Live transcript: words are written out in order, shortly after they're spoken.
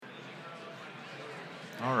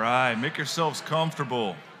All right, make yourselves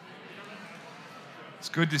comfortable. It's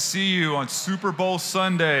good to see you on Super Bowl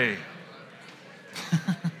Sunday.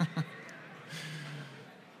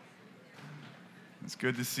 It's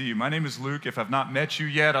good to see you. My name is Luke. If I've not met you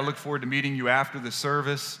yet, I look forward to meeting you after the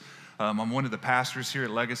service. I'm one of the pastors here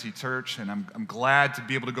at Legacy Church, and I'm glad to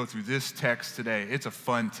be able to go through this text today. It's a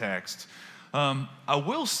fun text. I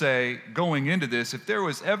will say, going into this, if there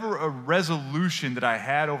was ever a resolution that I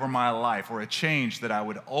had over my life or a change that I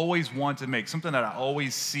would always want to make, something that I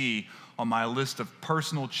always see on my list of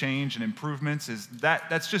personal change and improvements, is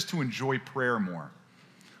that's just to enjoy prayer more.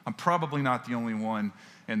 I'm probably not the only one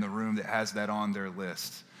in the room that has that on their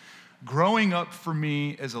list. Growing up for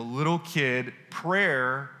me as a little kid,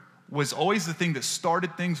 prayer was always the thing that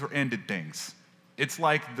started things or ended things. It's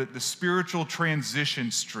like the spiritual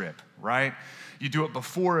transition strip, right? You do it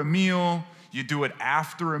before a meal, you do it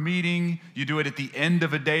after a meeting, you do it at the end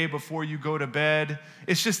of a day before you go to bed.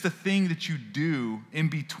 It's just the thing that you do in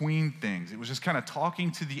between things. It was just kind of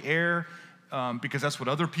talking to the air because that's what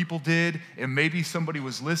other people did, and maybe somebody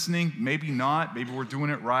was listening, maybe not, maybe we're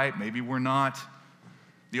doing it right, maybe we're not.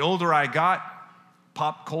 The older I got,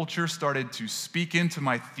 pop culture started to speak into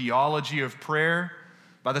my theology of prayer.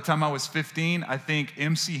 By the time I was 15, I think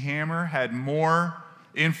MC Hammer had more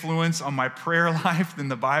influence on my prayer life than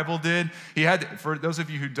the Bible did. He had, for those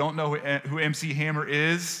of you who don't know who MC Hammer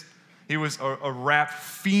is, he was a rap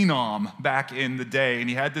phenom back in the day, and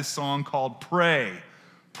he had this song called Pray.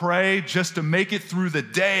 Pray just to make it through the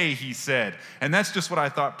day, he said. And that's just what I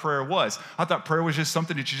thought prayer was. I thought prayer was just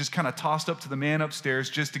something that you just kind of tossed up to the man upstairs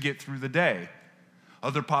just to get through the day.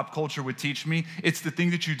 Other pop culture would teach me it's the thing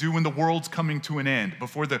that you do when the world's coming to an end,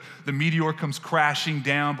 before the meteor comes crashing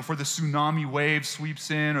down, before the tsunami wave sweeps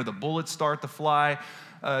in or the bullets start to fly.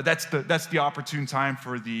 That's the opportune time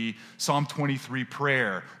for the Psalm 23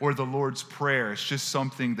 prayer or the Lord's Prayer. It's just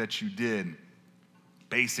something that you did.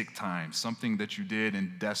 Basic times, something that you did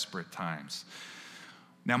in desperate times.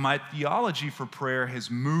 Now, my theology for prayer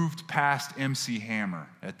has moved past MC Hammer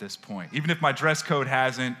at this point, even if my dress code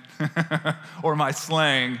hasn't, or my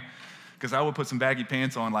slang, because I would put some baggy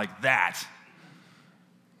pants on like that.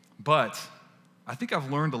 But I think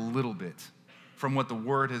I've learned a little bit from what the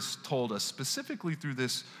Word has told us, specifically through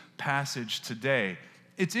this passage today.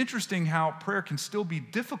 It's interesting how prayer can still be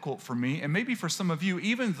difficult for me, and maybe for some of you,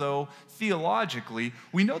 even though theologically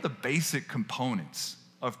we know the basic components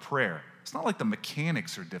of prayer. It's not like the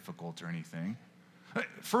mechanics are difficult or anything.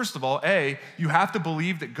 First of all, you have to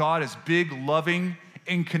believe that God is big, loving,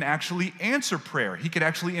 and can actually answer prayer. He could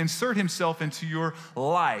actually insert himself into your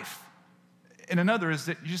life. And another is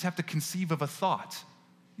that you just have to conceive of a thought.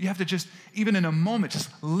 You have to just, even in a moment,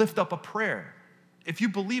 just lift up a prayer. If you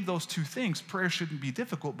believe those two things, prayer shouldn't be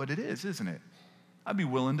difficult, but it is, isn't it? I'd be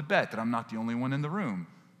willing to bet that I'm not the only one in the room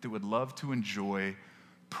that would love to enjoy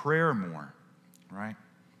prayer more, right?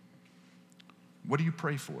 What do you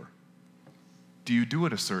pray for? Do you do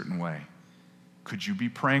it a certain way? Could you be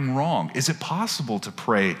praying wrong? Is it possible to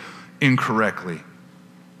pray incorrectly?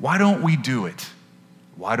 Why don't we do it?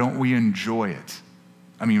 Why don't we enjoy it?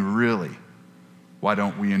 I mean, really, why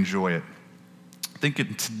don't we enjoy it? I think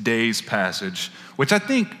in today's passage, which I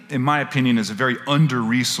think, in my opinion, is a very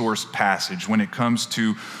under-resourced passage when it comes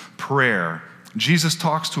to prayer, Jesus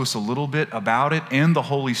talks to us a little bit about it and the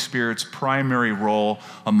Holy Spirit's primary role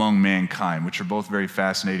among mankind, which are both very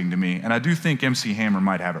fascinating to me. And I do think MC Hammer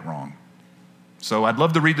might have it wrong. So I'd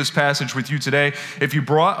love to read this passage with you today. If you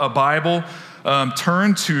brought a Bible,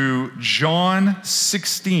 turn to John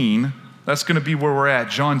 16. That's going to be where we're at,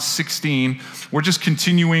 John 16. We're just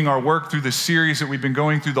continuing our work through the series that we've been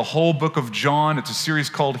going through, the whole book of John. It's a series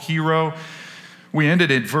called Hero. We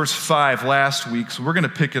ended at verse 5 last week, so we're going to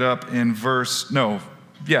pick it up in verse 4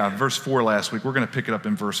 last week. We're going to pick it up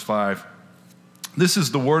in verse 5. This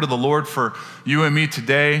is the word of the Lord for you and me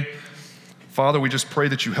today. Father, we just pray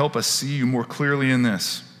that you help us see you more clearly in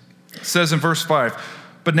this. It says in verse 5,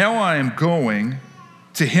 "But now I am going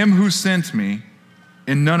to him who sent me,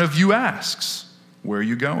 and none of you asks, 'Where are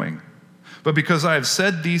you going?' But because I have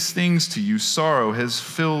said these things to you, sorrow has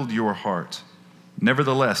filled your heart.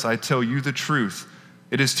 Nevertheless, I tell you the truth.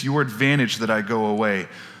 It is to your advantage that I go away.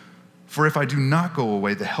 For if I do not go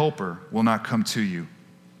away, the Helper will not come to you.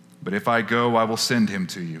 But if I go, I will send him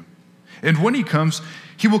to you. And when he comes,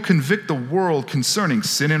 he will convict the world concerning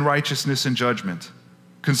sin and righteousness and judgment.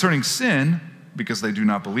 Concerning sin, because they do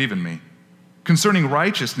not believe in me. Concerning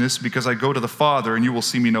righteousness, because I go to the Father and you will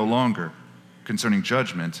see me no longer. Concerning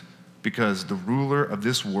judgment, because the ruler of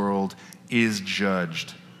this world is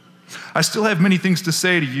judged. I still have many things to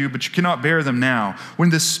say to you, but you cannot bear them now. When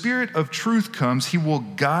the Spirit of truth comes, he will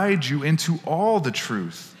guide you into all the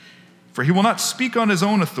truth. For he will not speak on his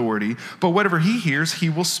own authority, but whatever he hears, he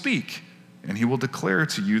will speak, and he will declare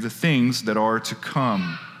to you the things that are to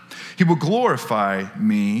come. He will glorify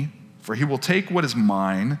me, for he will take what is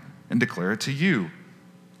mine and declare it to you.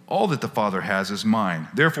 All that the Father has is mine.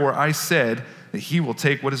 Therefore I said that he will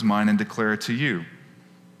take what is mine and declare it to you.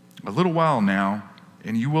 A little while now,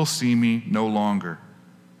 and you will see me no longer.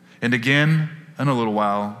 And again, in a little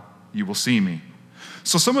while, you will see me.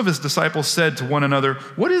 So some of his disciples said to one another,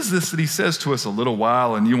 what is this that he says to us, a little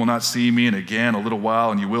while and you will not see me, and again, a little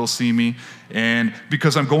while and you will see me, and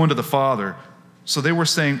because I'm going to the Father. So they were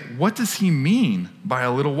saying, what does he mean by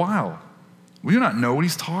a little while? We do not know what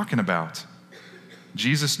he's talking about.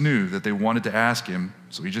 Jesus knew that they wanted to ask him,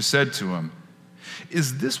 so he just said to him,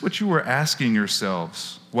 is this what you were asking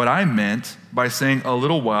yourselves? What I meant by saying a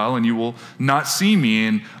little while and you will not see me,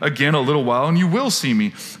 and again a little while and you will see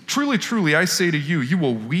me. Truly, truly, I say to you, you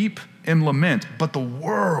will weep and lament, but the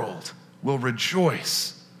world will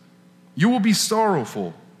rejoice. You will be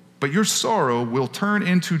sorrowful, but your sorrow will turn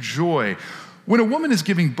into joy. When a woman is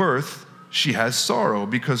giving birth, she has sorrow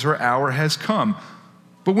because her hour has come.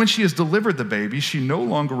 But when she has delivered the baby, she no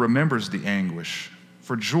longer remembers the anguish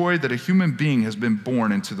for joy that a human being has been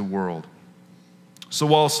born into the world.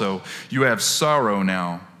 So also, you have sorrow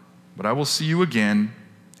now, but I will see you again,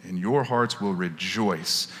 and your hearts will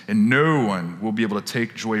rejoice, and no one will be able to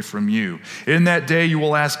take joy from you. In that day you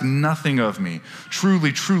will ask nothing of me.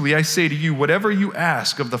 Truly, truly, I say to you, whatever you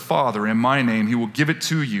ask of the Father in my name, he will give it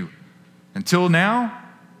to you. Until now,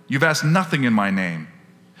 you've asked nothing in my name.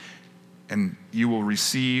 And you will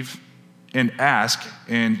receive, and ask,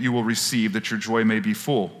 and you will receive, that your joy may be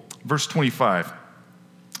full. Verse 25,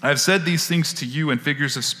 I have said these things to you in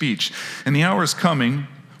figures of speech, and the hour is coming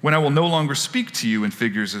when I will no longer speak to you in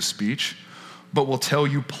figures of speech, but will tell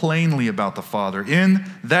you plainly about the Father. In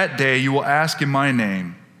that day you will ask in my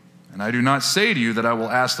name, and I do not say to you that I will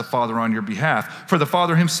ask the Father on your behalf, for the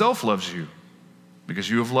Father himself loves you, because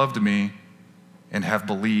you have loved me and have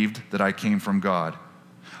believed that I came from God.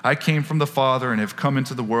 I came from the Father and have come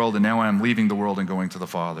into the world, and now I am leaving the world and going to the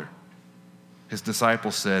Father. His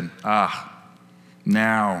disciples said,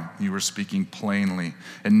 now you are speaking plainly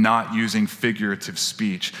and not using figurative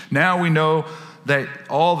speech. Now we know that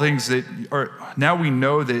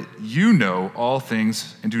you know all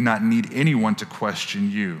things and do not need anyone to question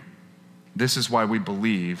you. This is why we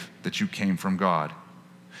believe that you came from God.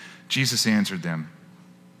 Jesus answered them,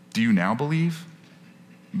 do you now believe?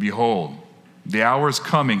 Behold, the hour is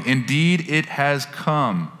coming. Indeed, it has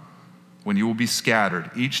come when you will be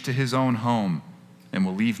scattered, each to his own home, and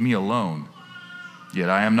will leave me alone. Yet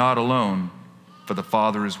I am not alone, for the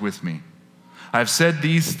Father is with me. I have said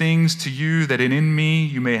these things to you that in me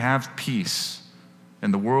you may have peace.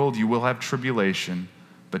 In the world you will have tribulation,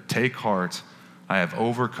 but take heart, I have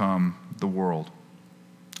overcome the world.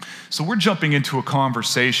 So we're jumping into a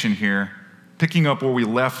conversation here, picking up where we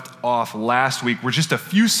left off last week. We're just a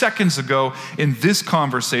few seconds ago in this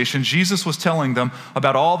conversation, Jesus was telling them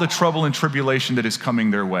about all the trouble and tribulation that is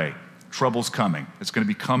coming their way. Trouble's coming. It's going to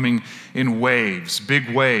be coming in waves,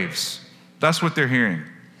 big waves. That's what they're hearing.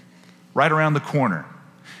 Right around the corner.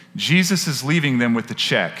 Jesus is leaving them with the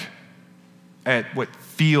check at what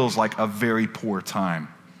feels like a very poor time.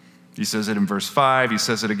 He says it in verse 5. He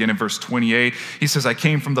says it again in verse 28. He says, I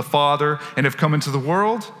came from the Father and have come into the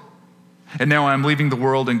world, and now I'm leaving the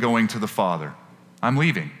world and going to the Father. I'm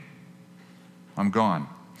leaving. I'm gone.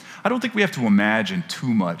 I don't think we have to imagine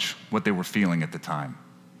too much what they were feeling at the time.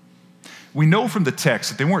 We know from the text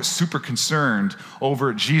that they weren't super concerned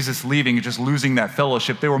over Jesus leaving and just losing that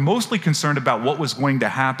fellowship. They were mostly concerned about what was going to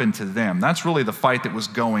happen to them. That's really the fight that was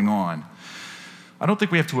going on. I don't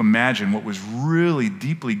think we have to imagine what was really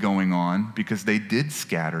deeply going on, because they did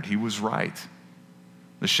scattered. He was right.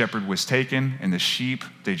 The shepherd was taken, and the sheep,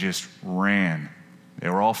 they just ran. They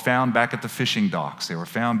were all found back at the fishing docks. They were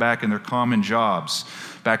found back in their common jobs,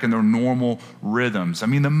 back in their normal rhythms. I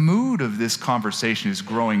mean, the mood of this conversation is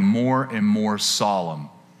growing more and more solemn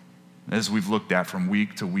as we've looked at from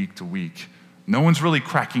week to week to week. No one's really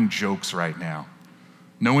cracking jokes right now.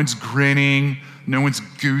 No one's grinning. No one's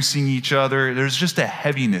goosing each other. There's just a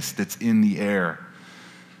heaviness that's in the air.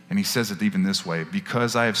 And he says it even this way,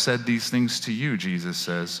 because I have said these things to you, Jesus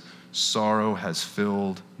says, sorrow has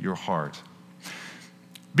filled your heart.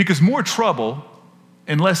 Because more trouble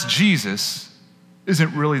and less Jesus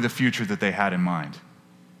isn't really the future that they had in mind,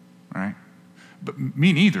 right? But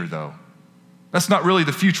me neither, though. That's not really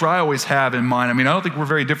the future I always have in mind. I mean, I don't think we're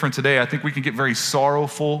very different today. I think we can get very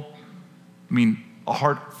sorrowful. I mean, a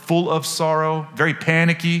heart full of sorrow, very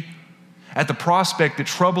panicky, at the prospect that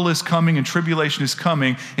trouble is coming and tribulation is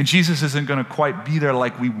coming, and Jesus isn't going to quite be there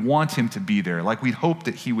like we want him to be there, like we'd hope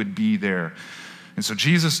that he would be there. And so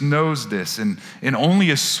Jesus knows this, and in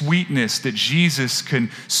only a sweetness that Jesus can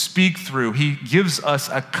speak through, he gives us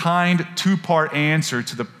a kind two-part answer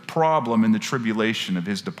to the problem and the tribulation of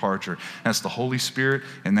his departure. That's the Holy Spirit,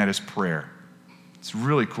 and that is prayer. It's a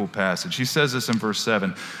really cool passage. He says this in verse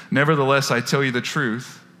 7, "Nevertheless, I tell you the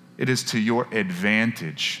truth, it is to your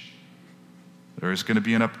advantage." There is going to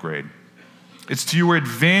be an upgrade. "It's to your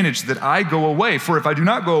advantage that I go away, for if I do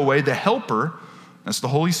not go away, the Helper," that's the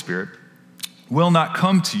Holy Spirit, "will not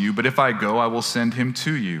come to you, but if I go, I will send him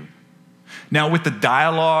to you." Now, with the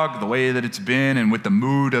dialogue, the way that it's been, and with the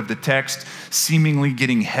mood of the text seemingly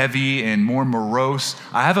getting heavy and more morose,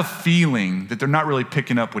 I have a feeling that they're not really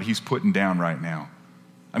picking up what he's putting down right now.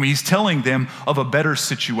 I mean, he's telling them of a better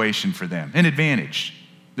situation for them, an advantage.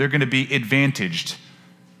 They're going to be advantaged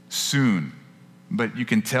soon, but you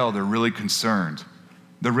can tell they're really concerned.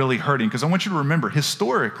 They're really hurting, because I want you to remember,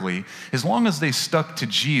 historically, as long as they stuck to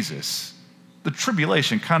Jesus, the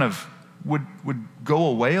tribulation kind of would go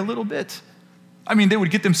away a little bit. I mean, they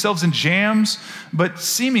would get themselves in jams, but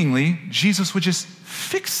seemingly Jesus would just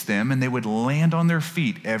fix them and they would land on their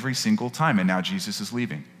feet every single time. And now Jesus is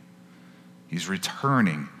leaving. He's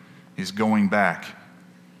returning. He's going back.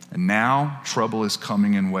 And now trouble is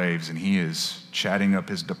coming in waves, and he is chatting up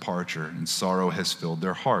his departure, and sorrow has filled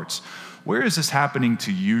their hearts. Where is this happening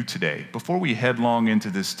to you today? Before we headlong into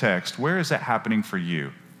this text, where is that happening for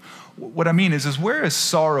you? What I mean is where is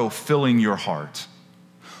sorrow filling your heart?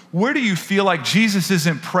 Where do you feel like Jesus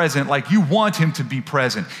isn't present like you want him to be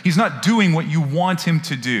present? He's not doing what you want him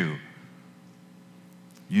to do.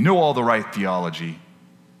 You know all the right theology,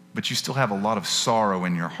 but you still have a lot of sorrow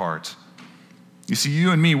in your heart. You see,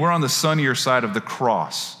 you and me, we're on the sunnier side of the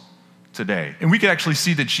cross today. And we could actually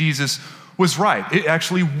see that Jesus was right. It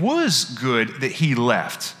actually was good that he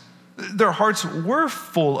left. Their hearts were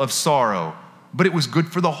full of sorrow, but it was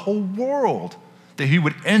good for the whole world that he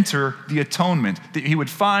would enter the atonement, that he would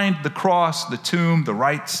find the cross, the tomb, the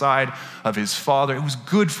right side of his Father. It was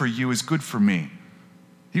good for you, it was good for me.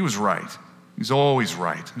 He was right. He's always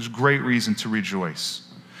right. There's great reason to rejoice.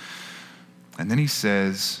 And then he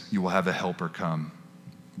says, you will have a helper come.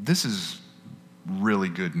 This is really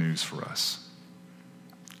good news for us.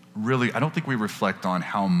 Really, I don't think we reflect on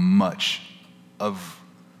how much of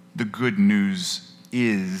the good news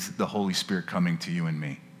is the Holy Spirit coming to you and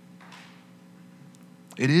me.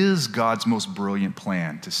 It is God's most brilliant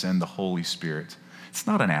plan to send the Holy Spirit. It's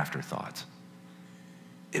not an afterthought.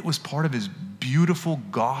 It was part of his beautiful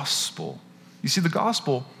gospel. You see, the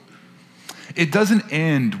gospel, it doesn't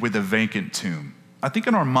end with a vacant tomb. I think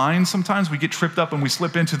in our minds sometimes we get tripped up and we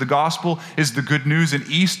slip into the gospel is the good news, and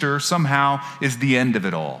Easter somehow is the end of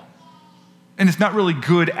it all. And it's not really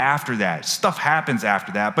good after that. Stuff happens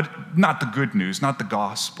after that, but not the good news, not the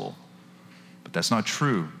gospel. But that's not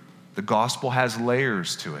true. The gospel has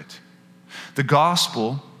layers to it. The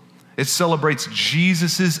gospel, it celebrates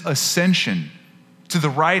Jesus' ascension to the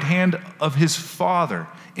right hand of his Father,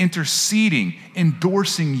 interceding,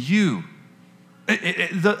 endorsing you.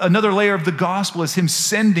 Another layer of the gospel is him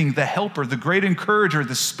sending the helper, the great encourager,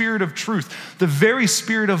 the Spirit of truth, the very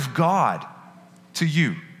Spirit of God to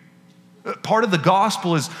you. Part of the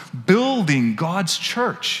gospel is building God's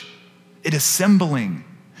church, it assembling,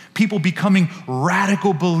 people becoming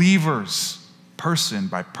radical believers, person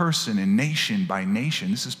by person and nation by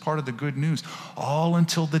nation. This is part of the good news. All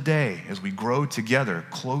until the day, as we grow together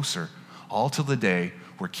closer, all till the day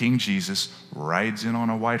where King Jesus rides in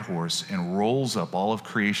on a white horse and rolls up all of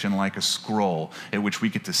creation like a scroll, at which we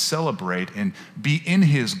get to celebrate and be in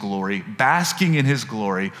his glory, basking in his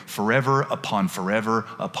glory forever upon forever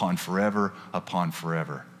upon forever upon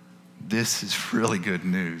forever. This is really good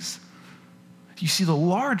news. You see, the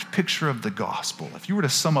large picture of the gospel, if you were to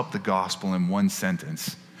sum up the gospel in one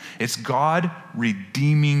sentence, it's God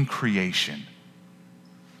redeeming creation.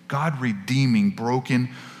 God redeeming broken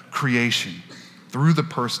creation through the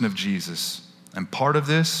person of Jesus. And part of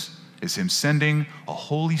this is him sending a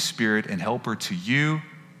Holy Spirit and helper to you.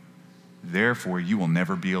 Therefore, you will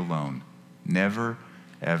never be alone. Never,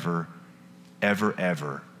 ever, ever,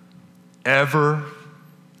 ever, ever,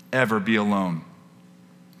 ever be alone.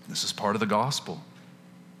 This is part of the gospel.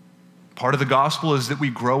 Part of the gospel is that we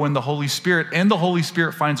grow in the Holy Spirit, and the Holy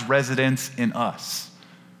Spirit finds residence in us,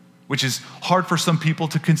 which is hard for some people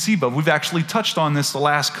to conceive of. We've actually touched on this the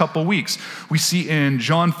last couple weeks. We see in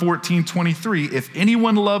John 14:23, if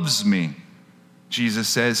anyone loves me, Jesus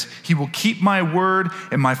says, he will keep my word,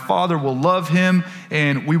 and my Father will love him,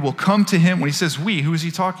 and we will come to him. When he says we, who is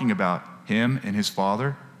he talking about? Him and his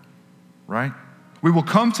Father, right? We will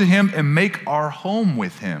come to him and make our home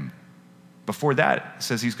with him. Before that, it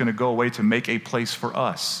says he's going to go away to make a place for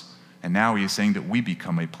us. And now he is saying that we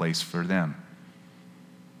become a place for them.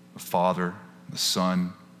 The Father, the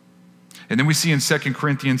Son. And then we see in 2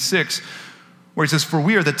 Corinthians 6, where he says, for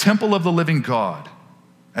we are the temple of the living God.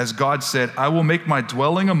 As God said, I will make my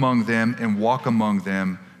dwelling among them and walk among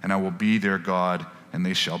them, and I will be their God, and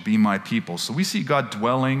they shall be my people. So we see God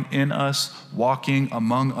dwelling in us, walking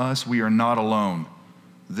among us. We are not alone.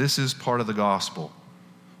 This is part of the gospel.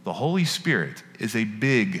 The Holy Spirit is a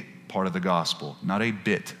big part of the gospel, not a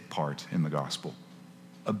bit part in the gospel.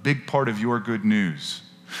 A big part of your good news.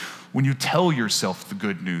 When you tell yourself the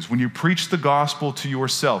good news, when you preach the gospel to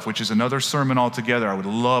yourself, which is another sermon altogether I would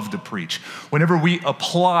love to preach, whenever we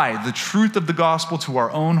apply the truth of the gospel to our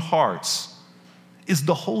own hearts, is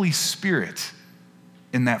the Holy Spirit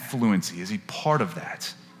in that fluency? Is he part of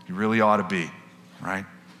that? He really ought to be, right?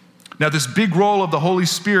 Now, this big role of the Holy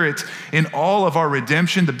Spirit in all of our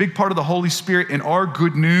redemption, the big part of the Holy Spirit in our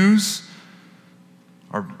good news,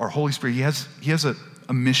 our Holy Spirit, he has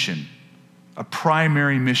a mission, a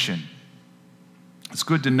primary mission. It's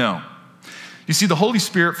good to know. You see, the Holy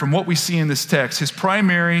Spirit, from what we see in this text, his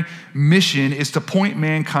primary mission is to point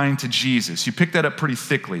mankind to Jesus. You pick that up pretty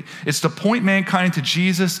thickly. It's to point mankind to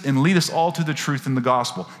Jesus and lead us all to the truth in the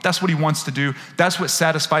gospel. That's what he wants to do. That's what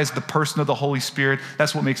satisfies the person of the Holy Spirit.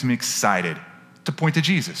 That's what makes him excited, to point to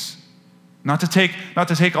Jesus. Not to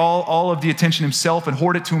take all of the attention himself and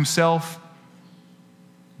hoard it to himself,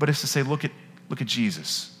 but it's to say, look at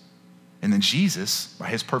Jesus. And then Jesus, by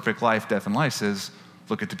his perfect life, death, and life, says,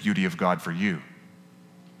 look at the beauty of God for you.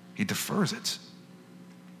 He defers it.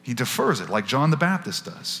 He defers it like John the Baptist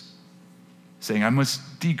does, saying, I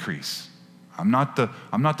must decrease. I'm not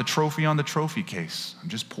the trophy on the trophy case. I'm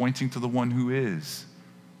just pointing to the one who is.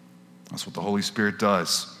 That's what the Holy Spirit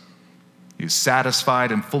does. He is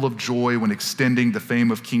satisfied and full of joy when extending the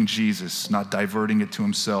fame of King Jesus, not diverting it to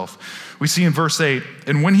himself. We see in verse 8,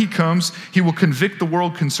 and when he comes, he will convict the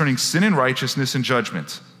world concerning sin and righteousness and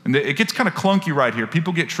judgment. And it gets kind of clunky right here.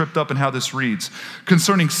 People get tripped up in how this reads.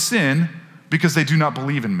 Concerning sin, because they do not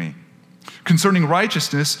believe in me. Concerning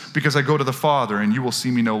righteousness, because I go to the Father and you will see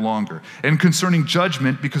me no longer. And concerning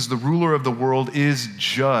judgment, because the ruler of the world is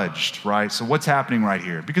judged, right? So what's happening right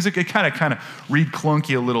here? Because it kind of read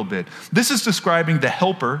clunky a little bit. This is describing the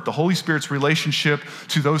helper, the Holy Spirit's relationship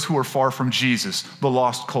to those who are far from Jesus, the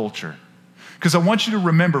lost culture. Because I want you to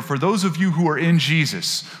remember, for those of you who are in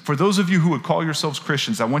Jesus, for those of you who would call yourselves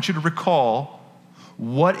Christians, I want you to recall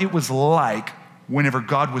what it was like whenever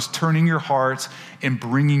God was turning your hearts and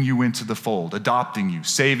bringing you into the fold, adopting you,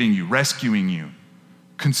 saving you, rescuing you.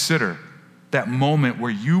 Consider that moment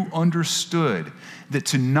where you understood that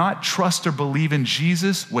to not trust or believe in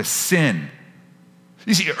Jesus was sin.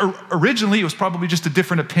 You see, originally it was probably just a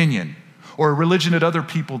different opinion or a religion that other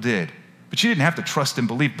people did. But you didn't have to trust and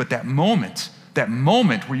believe. But that moment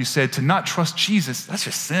where you said to not trust Jesus, that's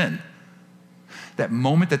just sin. That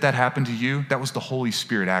moment that happened to you, that was the Holy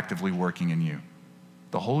Spirit actively working in you.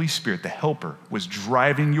 The Holy Spirit, the helper, was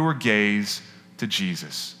driving your gaze to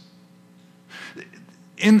Jesus.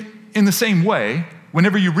 In the same way,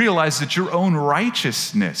 whenever you realize that your own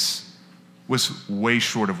righteousness was way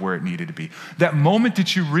short of where it needed to be, that moment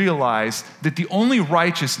that you realize that the only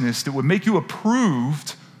righteousness that would make you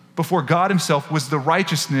approved before God himself was the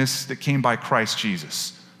righteousness that came by Christ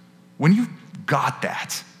Jesus. When you got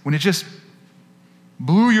that, when it just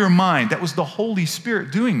blew your mind, that was the Holy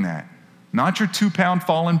Spirit doing that. Not your 2-pound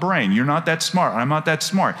fallen brain. You're not that smart. I'm not that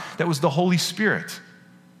smart. That was the Holy Spirit.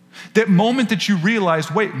 That moment that you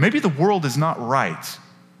realized, wait, maybe the world is not right.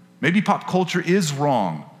 Maybe pop culture is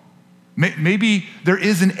wrong. Maybe there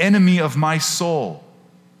is an enemy of my soul.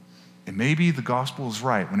 And maybe the gospel is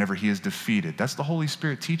right whenever he is defeated. That's the Holy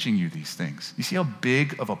Spirit teaching you these things. You see how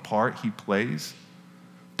big of a part he plays?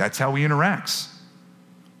 That's how he interacts.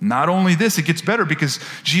 Not only this, it gets better because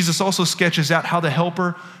Jesus also sketches out how the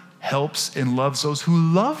helper helps and loves those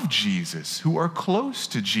who love Jesus, who are close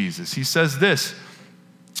to Jesus. He says this,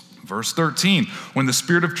 verse 13, when the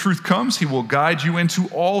Spirit of truth comes, he will guide you into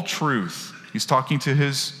all truth. He's talking to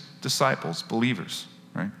his disciples, believers,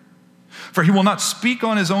 right? For he will not speak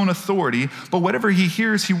on his own authority, but whatever he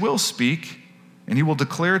hears, he will speak, and he will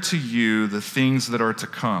declare to you the things that are to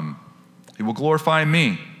come. He will glorify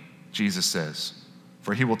me, Jesus says,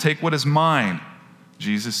 for he will take what is mine,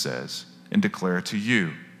 Jesus says, and declare it to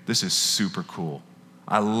you. This is super cool.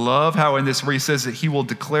 I love how in this where he says that he will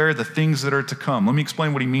declare the things that are to come. Let me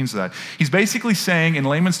explain what he means by that. He's basically saying in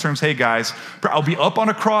layman's terms, hey guys, I'll be up on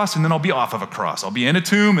a cross and then I'll be off of a cross. I'll be in a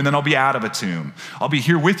tomb and then I'll be out of a tomb. I'll be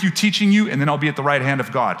here with you teaching you and then I'll be at the right hand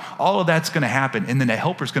of God. All of that's going to happen, and then the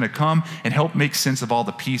helper's going to come and help make sense of all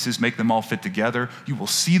the pieces, make them all fit together. You will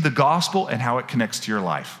see the gospel and how it connects to your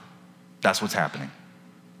life. That's what's happening.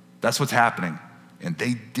 That's what's happening. And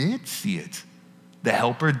they did see it. The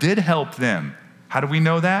helper did help them. How do we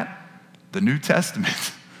know that? The New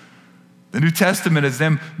Testament. The New Testament is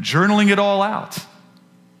them journaling it all out.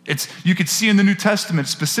 You could see in the New Testament,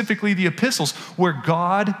 specifically the epistles, where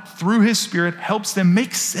God, through his Spirit, helps them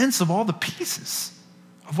make sense of all the pieces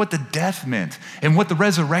of what the death meant and what the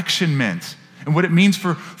resurrection meant and what it means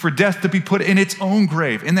for death to be put in its own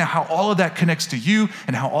grave, and then how all of that connects to you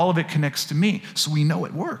and how all of it connects to me. So we know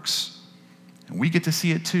it works. And we get to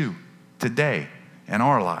see it too today in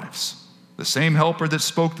our lives. The same helper that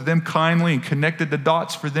spoke to them kindly and connected the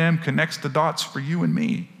dots for them connects the dots for you and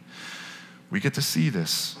me. We get to see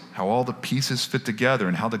this, how all the pieces fit together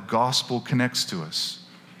and how the gospel connects to us.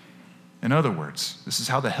 In other words, this is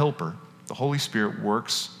how the helper, the Holy Spirit,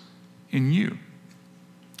 works in you.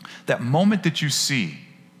 That moment that you see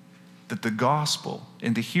that the gospel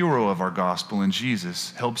and the hero of our gospel in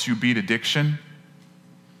Jesus helps you beat addiction,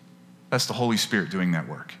 that's the Holy Spirit doing that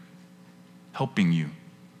work, helping you,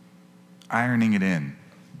 ironing it in,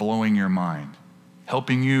 blowing your mind,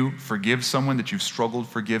 helping you forgive someone that you've struggled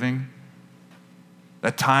forgiving.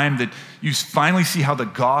 That time that you finally see how the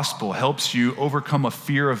gospel helps you overcome a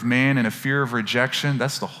fear of man and a fear of rejection,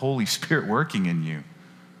 that's the Holy Spirit working in you.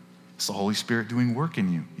 It's the Holy Spirit doing work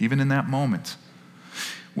in you, even in that moment.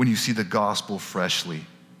 When you see the gospel freshly,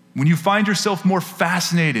 when you find yourself more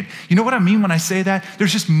fascinated. You know what I mean when I say that?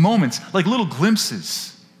 There's just moments, like little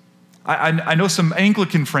glimpses. I know some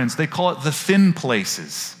Anglican friends, they call it the thin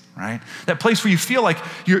places, right? That place where you feel like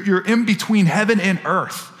you're in between heaven and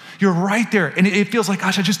earth. You're right there, and it feels like,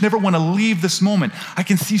 gosh, I just never want to leave this moment. I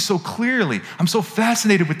can see so clearly. I'm so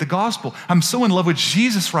fascinated with the gospel. I'm so in love with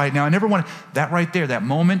Jesus right now. I never want to. That right there, that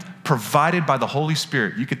moment provided by the Holy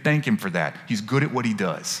Spirit, you could thank him for that. He's good at what he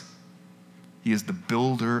does. He is the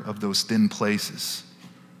builder of those thin places.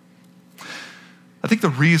 I think the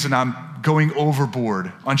reason I'm going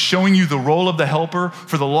overboard on showing you the role of the helper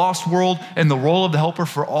for the lost world and the role of the helper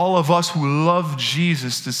for all of us who love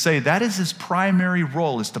Jesus, to say that is his primary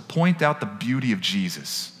role, is to point out the beauty of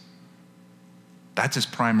Jesus. That's his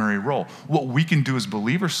primary role. What we can do as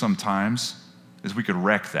believers sometimes is we could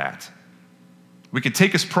wreck that. We could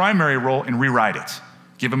take his primary role and rewrite it.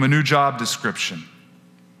 Give him a new job description,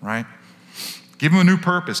 right? Give him a new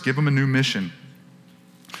purpose. Give him a new mission.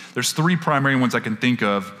 There's three primary ones I can think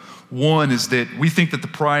of. One is that we think that the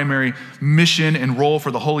primary mission and role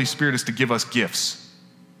for the Holy Spirit is to give us gifts.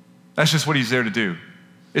 That's just what he's there to do.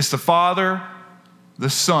 It's the Father, the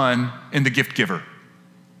Son, and the gift giver.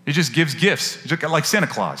 He just gives gifts, just like Santa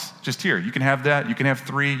Claus. Just here, you can have that, you can have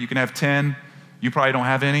 3, you can have 10. You probably don't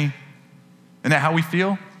have any. Isn't that how we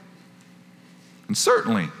feel? And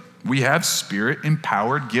certainly, we have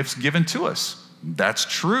Spirit-empowered gifts given to us. That's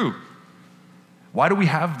true. Why do we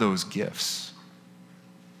have those gifts?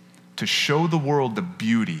 To show the world the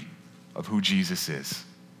beauty of who Jesus is.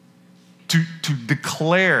 To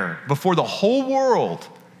declare before the whole world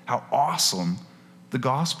how awesome the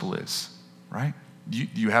gospel is, right?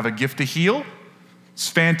 You have a gift to heal? It's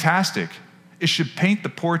fantastic. It should paint the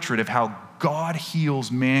portrait of how God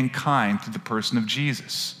heals mankind through the person of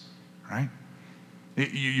Jesus, right?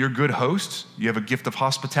 You're a good host. You have a gift of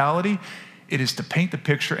hospitality. It is to paint the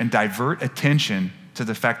picture and divert attention to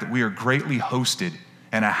the fact that we are greatly hosted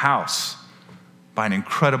in a house by an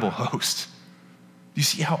incredible host. You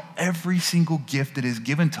see how every single gift that is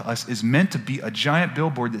given to us is meant to be a giant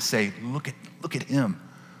billboard that say, look at him.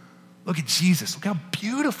 Look at Jesus. Look how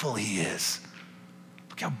beautiful he is.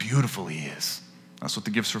 Look how beautiful he is. That's what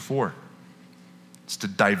the gifts are for. It's to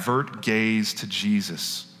divert gaze to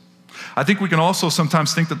Jesus. I think we can also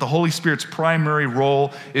sometimes think that the Holy Spirit's primary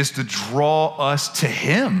role is to draw us to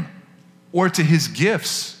him or to his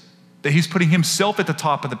gifts, that he's putting himself at the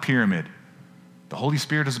top of the pyramid. The Holy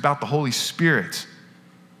Spirit is about the Holy Spirit.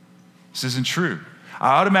 This isn't true.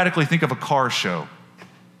 I automatically think of a car show.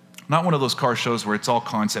 Not one of those car shows where it's all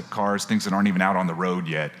concept cars, things that aren't even out on the road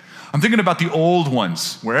yet. I'm thinking about the old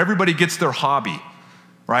ones where everybody gets their hobby,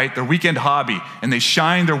 right? Their weekend hobby. And they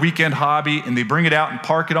shine their weekend hobby and they bring it out and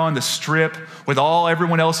park it on the strip with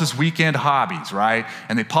everyone else's weekend hobbies, right?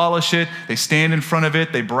 And they polish it, they stand in front of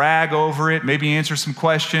it, they brag over it, maybe answer some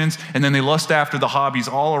questions, and then they lust after the hobbies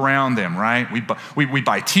all around them, right? We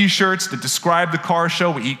buy t-shirts that describe the car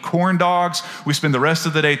show, we eat corn dogs, we spend the rest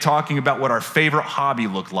of the day talking about what our favorite hobby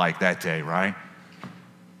looked like that day, right?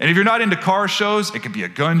 And if you're not into car shows, it could be a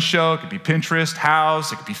gun show, it could be Pinterest,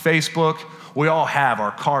 House, it could be Facebook. We all have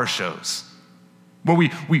our car shows where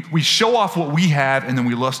we show off what we have and then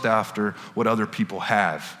we lust after what other people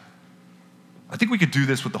have. I think we could do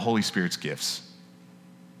this with the Holy Spirit's gifts.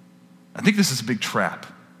 I think this is a big trap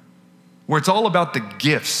where it's all about the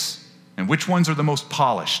gifts and which ones are the most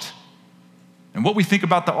polished and what we think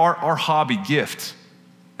about our hobby gift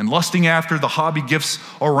and lusting after the hobby gifts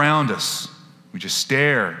around us. We just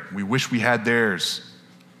stare. We wish we had theirs.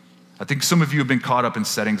 I think some of you have been caught up in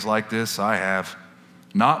settings like this. I have.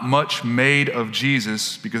 Not much made of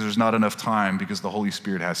Jesus because there's not enough time because the Holy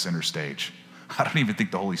Spirit has center stage. I don't even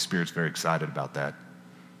think the Holy Spirit's very excited about that,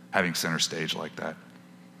 having center stage like that.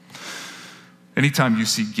 Anytime you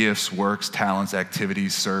see gifts, works, talents,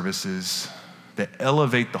 activities, services that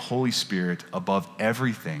elevate the Holy Spirit above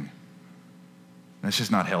everything, that's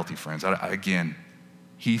just not healthy, friends. Again,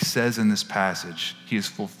 he says in this passage, he is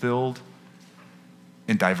fulfilled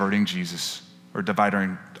in diverting Jesus, or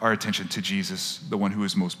dividing our attention to Jesus, the one who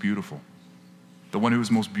is most beautiful. The one who is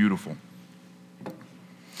most beautiful.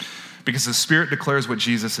 Because the Spirit declares what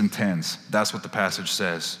Jesus intends. That's what the passage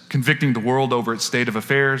says. Convicting the world over its state of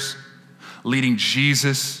affairs, leading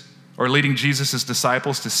Jesus'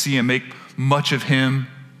 disciples to see and make much of him.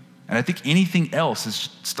 And I think anything else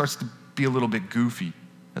starts to be a little bit goofy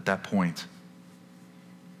at that point.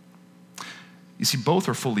 You see, both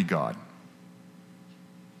are fully God.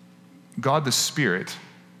 God the Spirit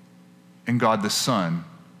and God the Son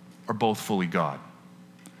are both fully God.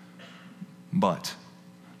 But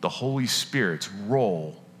the Holy Spirit's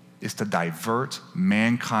role is to divert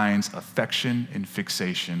mankind's affection and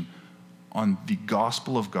fixation on the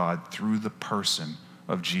gospel of God through the person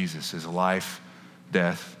of Jesus, his life,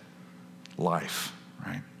 death, life,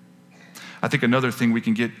 right? I think another thing we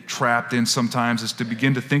can get trapped in sometimes is to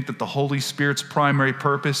begin to think that the Holy Spirit's primary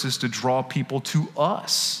purpose is to draw people to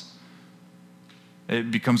us. It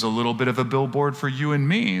becomes a little bit of a billboard for you and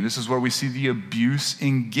me. This is where we see the abuse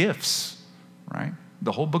in gifts, right?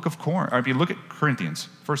 The whole book of Corinth. If you look at Corinthians,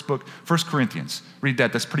 First Corinthians, read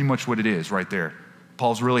that. That's pretty much what it is right there.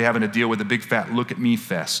 Paul's really having to deal with a big fat look at me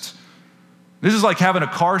fest. This is like having a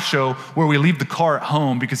car show where we leave the car at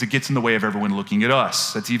home because it gets in the way of everyone looking at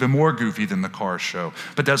us. That's even more goofy than the car show.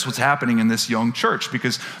 But that's what's happening in this young church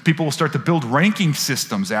because people will start to build ranking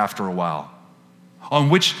systems after a while on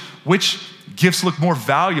which gifts look more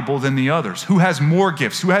valuable than the others. Who has more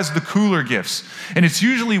gifts? Who has the cooler gifts? And it's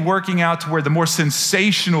usually working out to where the more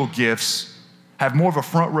sensational gifts have more of a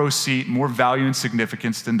front row seat, more value and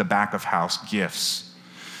significance than the back of house gifts.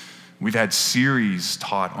 We've had series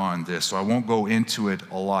taught on this, so I won't go into it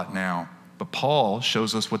a lot now. But Paul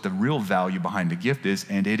shows us what the real value behind the gift is,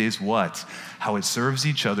 and it is what? How it serves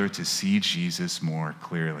each other to see Jesus more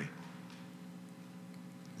clearly.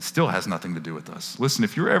 It still has nothing to do with us. Listen,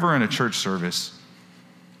 if you're ever in a church service,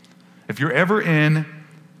 if you're ever in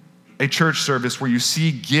a church service where you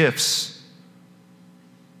see gifts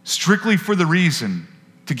strictly for the reason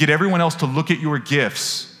to get everyone else to look at your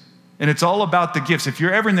gifts, and it's all about the gifts. If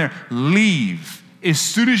you're ever in there, leave as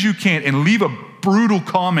soon as you can and leave a brutal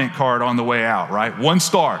comment card on the way out, right? 1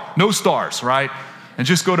 star, no stars, right? And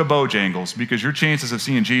just go to Bojangles because your chances of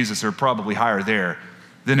seeing Jesus are probably higher there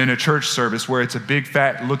than in a church service where it's a big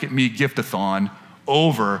fat look at me gift-a-thon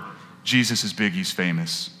over Jesus is big, he's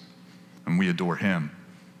famous, and we adore him.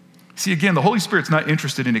 See, again, the Holy Spirit's not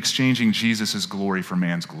interested in exchanging Jesus' glory for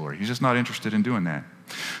man's glory. He's just not interested in doing that.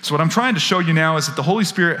 So what I'm trying to show you now is that the Holy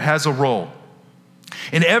Spirit has a role.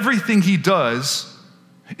 And everything he does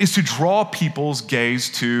is to draw people's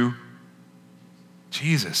gaze to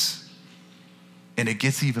Jesus. And it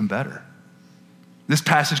gets even better. This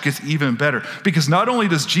passage gets even better because not only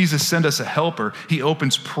does Jesus send us a helper, he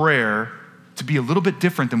opens prayer to be a little bit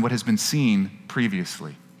different than what has been seen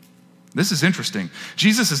previously. This is interesting.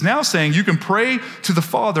 Jesus is now saying you can pray to the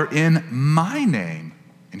Father in my name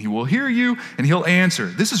and he will hear you and he'll answer.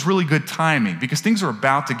 This is really good timing because things are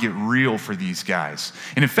about to get real for these guys.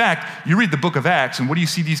 And in fact, you read the book of Acts and what do you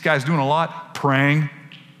see these guys doing a lot? Praying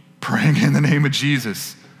in the name of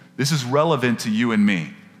Jesus. This is relevant to you and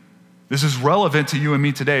me. This is relevant to you and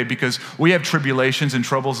me today because we have tribulations and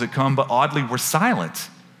troubles that come, but oddly, we're silent.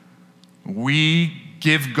 We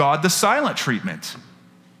give God the silent treatment.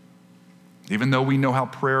 even though we know how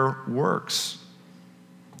prayer works.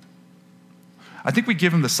 I think we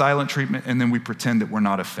give him the silent treatment and then we pretend that we're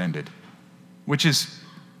not offended, which is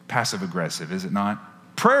passive-aggressive, is it not?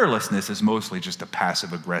 Prayerlessness is mostly just a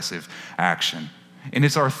passive-aggressive action, and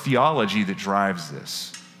it's our theology that drives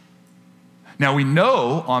this. Now, we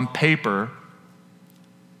know on paper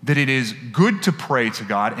that it is good to pray to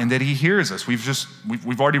God and that he hears us.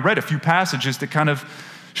 We've already read a few passages that kind of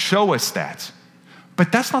show us that.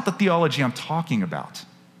 But that's not the theology I'm talking about.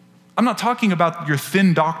 I'm not talking about your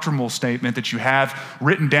thin doctrinal statement that you have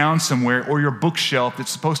written down somewhere or your bookshelf that's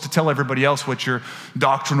supposed to tell everybody else what your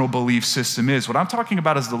doctrinal belief system is. What I'm talking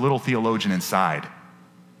about is the little theologian inside,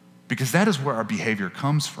 because that is where our behavior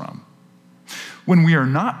comes from. When we are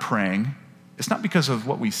not praying, it's not because of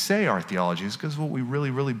what we say our theology is, because of what we really,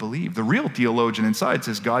 really believe. The real theologian inside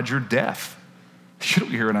says, God, you're deaf. You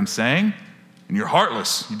don't hear what I'm saying, and you're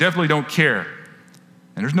heartless. You definitely don't care.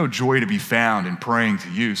 And there's no joy to be found in praying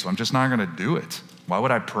to you, so I'm just not going to do it. Why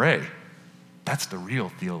would I pray? That's the real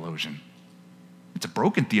theologian. It's a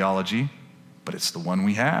broken theology, but it's the one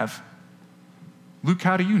we have. Luke,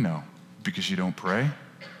 how do you know? Because you don't pray.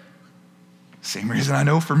 Same reason I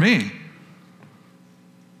know for me.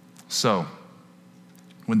 So,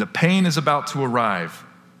 when the pain is about to arrive,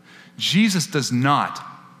 Jesus does not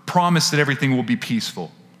promise that everything will be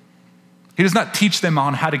peaceful. He does not teach them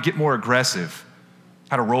on how to get more aggressive,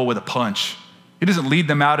 how to roll with a punch. He doesn't lead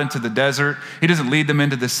them out into the desert. He doesn't lead them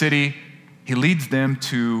into the city. He leads them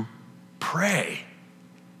to pray.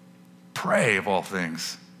 Pray, of all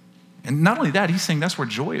things. And not only that, he's saying that's where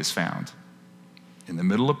joy is found. In the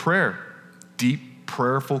middle of prayer, deep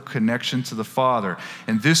prayerful connection to the Father.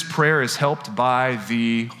 And this prayer is helped by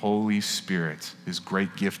the Holy Spirit, his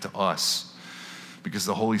great gift to us, because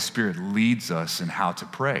the Holy Spirit leads us in how to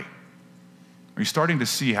pray. Are you starting to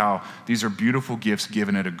see how these are beautiful gifts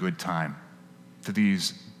given at a good time to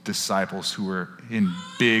these disciples who are in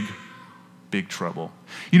big, big trouble?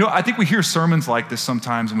 You know, I think we hear sermons like this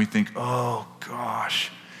sometimes and we think, oh gosh,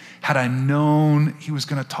 had I known he was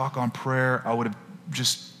going to talk on prayer, I would have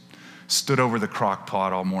just stood over the crock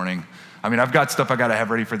pot all morning. I mean, I've got stuff I got to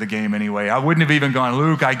have ready for the game anyway. I wouldn't have even gone,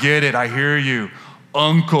 Luke, I get it, I hear you.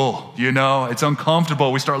 Uncle, you know, it's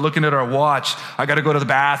uncomfortable. We start looking at our watch. I got to go to the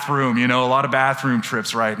bathroom, you know, a lot of bathroom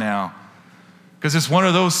trips right now. Because it's one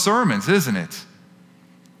of those sermons, isn't it?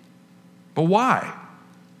 But why?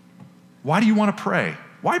 Why do you want to pray?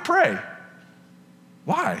 Why pray?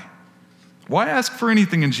 Why? Why ask for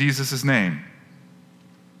anything in Jesus' name?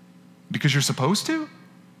 Because you're supposed to?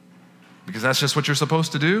 Because that's just what you're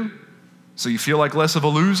supposed to do? So you feel like less of a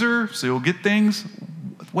loser, so you'll get things?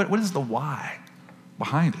 What is the why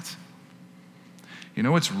behind it? You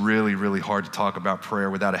know, it's really, really hard to talk about prayer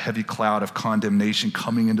without a heavy cloud of condemnation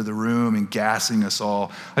coming into the room and gassing us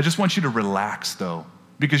all. I just want you to relax, though,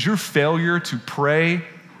 because your failure to pray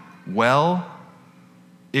well,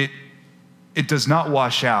 it does not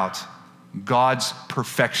wash out God's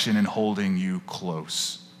perfection in holding you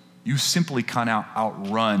close. You simply can't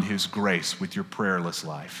outrun his grace with your prayerless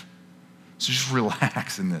life. So just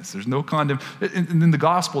relax in this. There's no and in the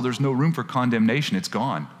gospel, there's no room for condemnation. It's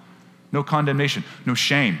gone. No condemnation, no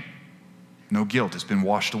shame, no guilt. It's been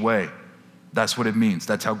washed away. That's what it means.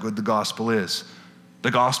 That's how good the gospel is.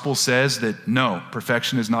 The gospel says that no,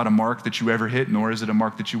 perfection is not a mark that you ever hit, nor is it a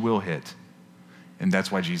mark that you will hit. And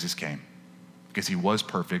that's why Jesus came, because he was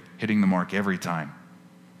perfect, hitting the mark every time.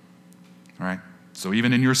 All right? So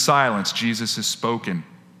even in your silence, Jesus has spoken.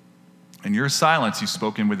 In your silence, he's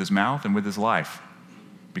spoken with his mouth and with his life.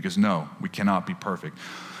 Because no, we cannot be perfect.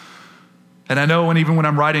 And I know even when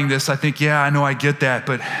I'm writing this, I think, yeah, I know I get that,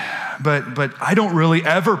 but I don't really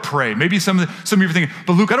ever pray. Maybe some of you are thinking,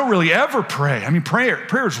 but Luke, I don't really ever pray. I mean,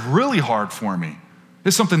 prayer is really hard for me.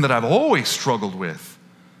 It's something that I've always struggled with.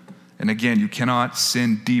 And again, you cannot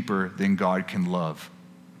sin deeper than God can love.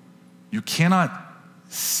 You cannot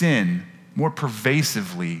sin more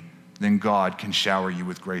pervasively than God can shower you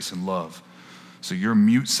with grace and love. So your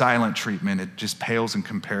mute, silent treatment, it just pales in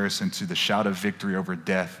comparison to the shout of victory over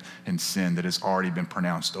death and sin that has already been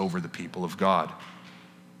pronounced over the people of God.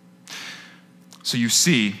 So you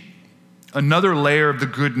see, another layer of the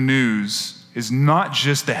good news is not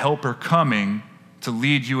just the helper coming to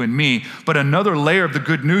lead you and me, but another layer of the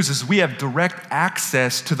good news is we have direct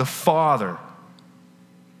access to the Father,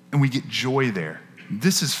 and we get joy there.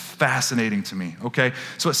 This is fascinating to me, okay?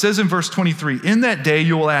 So it says in verse 23, in that day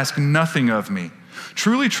you will ask nothing of me.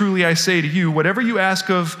 Truly, truly, I say to you, whatever you ask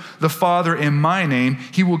of the Father in my name,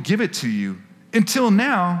 he will give it to you. Until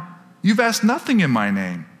now, you've asked nothing in my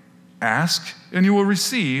name. Ask, and you will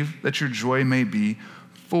receive, that your joy may be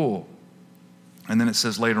full. And then it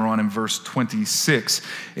says later on in verse 26,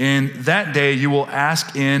 in that day you will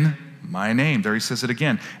ask in my name. There he says it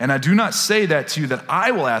again. And I do not say that to you that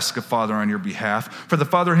I will ask the Father on your behalf, for the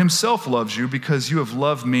Father himself loves you because you have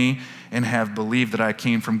loved me and have believed that I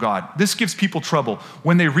came from God. This gives people trouble.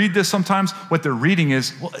 When they read this, sometimes what they're reading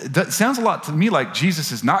is, well, it sounds a lot to me like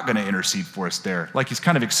Jesus is not going to intercede for us there. Like he's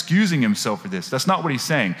kind of excusing himself for this. That's not what he's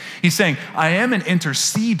saying. He's saying, I am an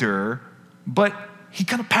interceder, but he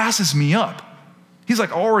kind of passes me up. He's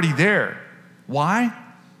like already there. Why?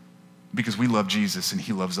 Because we love Jesus and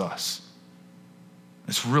he loves us.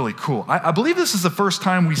 It's really cool. I believe this is the first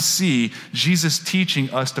time we see Jesus teaching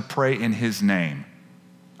us to pray in his name.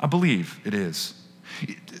 I believe it is.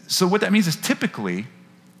 So what that means is typically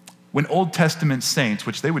when Old Testament saints,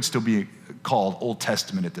 which they would still be called Old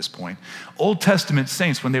Testament at this point, Old Testament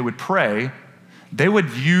saints, when they would pray, they would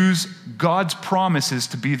use God's promises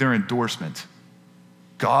to be their endorsement.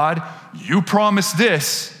 God, you promised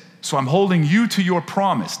this, so I'm holding you to your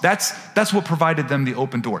promise. That's what provided them the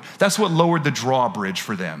open door. That's what lowered the drawbridge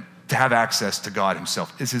for them to have access to God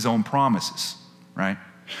himself, is his own promises, right?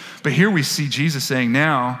 But here we see Jesus saying,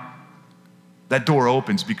 now that door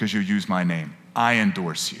opens because you use my name. I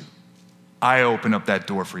endorse you. I open up that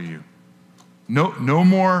door for you. No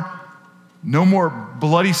more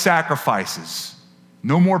bloody sacrifices.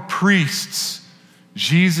 No more priests.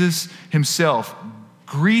 Jesus himself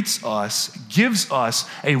greets us, gives us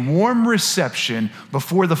a warm reception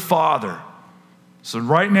before the Father. So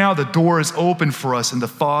right now the door is open for us and the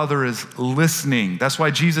Father is listening. That's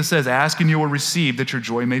why Jesus says, ask and you will receive that your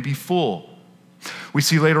joy may be full. We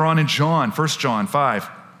see later on in John, 1 John 5,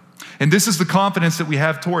 and this is the confidence that we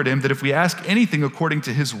have toward him, that if we ask anything according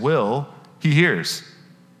to his will, he hears.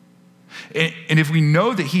 And if we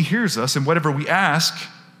know that he hears us and whatever we ask,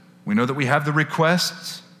 we know that we have the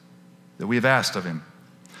requests that we have asked of him.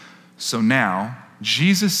 So now,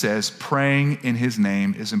 Jesus says praying in his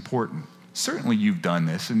name is important. Certainly you've done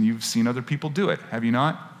this and you've seen other people do it, have you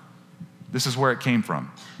not? This is where it came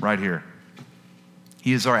from, right here.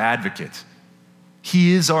 He is our advocate.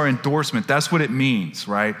 He is our endorsement. That's what it means,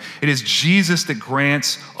 right? It is Jesus that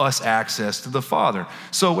grants us access to the Father.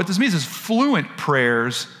 So what this means is fluent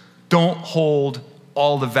prayers don't hold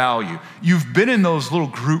all the value. You've been in those little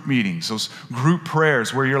group meetings, those group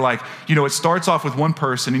prayers where you're like, it starts off with one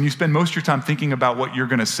person and you spend most of your time thinking about what you're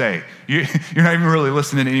going to say. You're not even really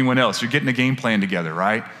listening to anyone else. You're getting a game plan together,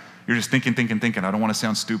 right? You're just thinking. I don't want to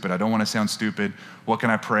sound stupid. What can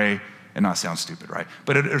I pray and not sound stupid, right?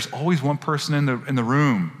 But there's always one person in the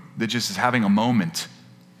room that just is having a moment,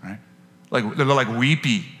 right? Like they're like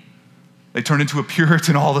weepy. They turn into a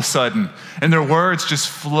Puritan all of a sudden, and their words just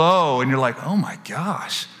flow, and you're like, oh my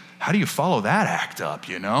gosh, how do you follow that act up,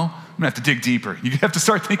 I'm gonna have to dig deeper. You have to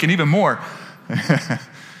start thinking even more.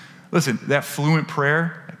 Listen, that fluent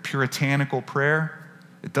prayer, that puritanical prayer,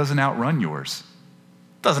 it doesn't outrun yours.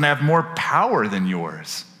 It doesn't have more power than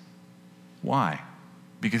yours. Why?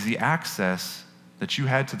 Because the access that you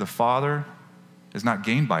had to the Father is not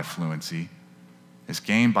gained by fluency, it's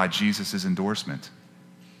gained by Jesus' endorsement.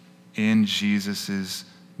 In Jesus'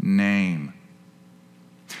 name.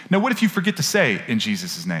 Now, what if you forget to say in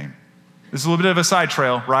Jesus' name? This is a little bit of a side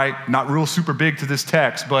trail, right? Not real super big to this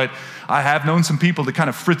text, but I have known some people that kind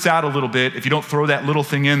of fritz out a little bit if you don't throw that little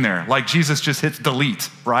thing in there. Like Jesus just hits delete,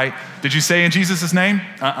 right? Did you say in Jesus' name?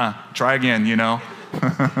 Try again,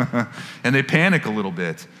 And they panic a little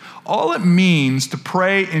bit. All it means to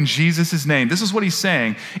pray in Jesus' name, this is what he's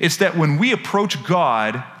saying, it's that when we approach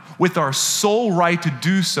God with our sole right to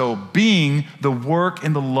do so being the work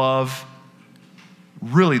and the love,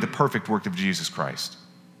 really the perfect work of Jesus Christ.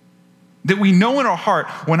 That we know in our heart,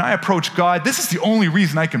 when I approach God, this is the only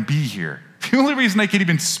reason I can be here. The only reason I can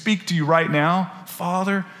even speak to you right now,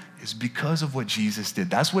 Father, is because of what Jesus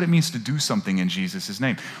did. That's what it means to do something in Jesus'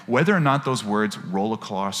 name. Whether or not those words roll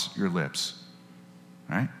across your lips,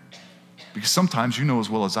 right? Because sometimes you know as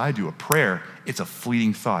well as I do, a prayer, it's a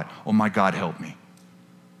fleeting thought. Oh my God, help me.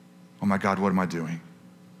 Oh my God, what am I doing?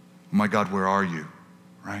 Oh my God, where are you?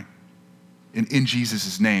 Right? In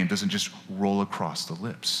Jesus' name doesn't just roll across the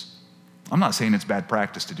lips. I'm not saying it's bad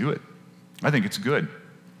practice to do it. I think it's good.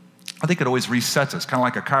 I think it always resets us, kind of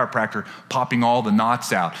like a chiropractor popping all the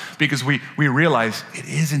knots out, because we realize it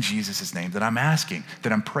is in Jesus' name that I'm asking,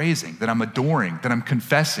 that I'm praising, that I'm adoring, that I'm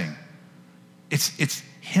confessing. It's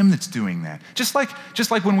him that's doing that. Just like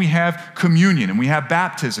when we have communion and we have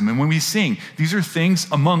baptism and when we sing, these are things,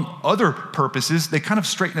 among other purposes, they kind of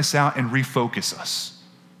straighten us out and refocus us.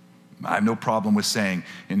 I have no problem with saying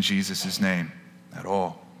in Jesus' name at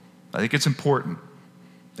all. I think it's important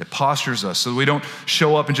It postures us so we don't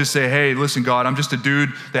show up and just say, hey, listen, God, I'm just a dude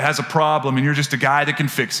that has a problem and you're just a guy that can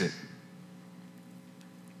fix it.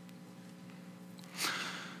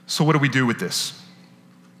 So what do we do with this?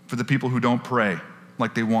 For the people who don't pray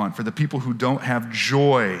like they want, for the people who don't have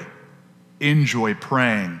joy, enjoy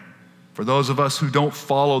praying, for those of us who don't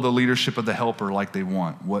follow the leadership of the helper like they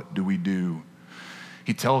want, what do we do?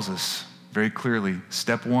 He tells us very clearly,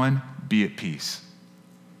 step one, be at peace.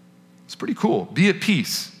 It's pretty cool. Be at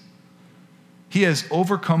peace. He has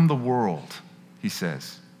overcome the world, he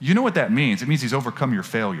says. You know what that means? It means he's overcome your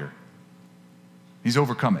failure. He's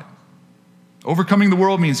overcome it. Overcoming the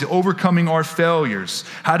world means overcoming our failures.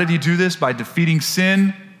 How did he do this? By defeating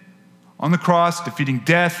sin on the cross, defeating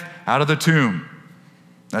death out of the tomb.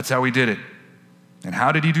 That's how he did it. And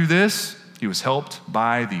how did he do this? He was helped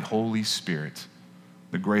by the Holy Spirit,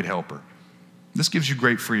 the great helper. This gives you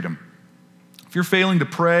great freedom. If you're failing to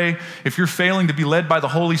pray, if you're failing to be led by the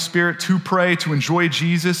Holy Spirit to pray, to enjoy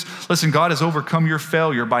Jesus, listen, God has overcome your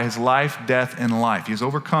failure by his life, death, and life. He has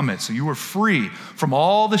overcome it. So you are free from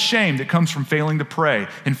all the shame that comes from failing to pray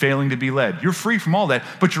and failing to be led. You're free from all that,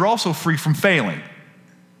 but you're also free from failing.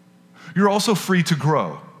 You're also free to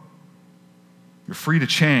grow. You're free to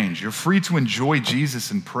change. You're free to enjoy Jesus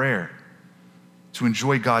in prayer, to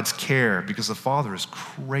enjoy God's care, because the Father is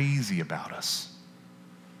crazy about us.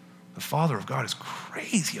 The Father of God is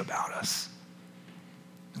crazy about us.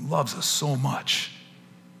 He loves us so much.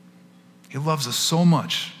 He loves us so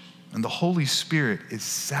much. And the Holy Spirit is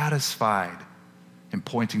satisfied in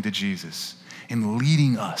pointing to Jesus, in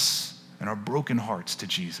leading us and our broken hearts to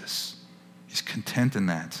Jesus. He's content in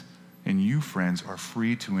that. And you, friends, are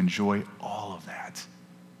free to enjoy all of that.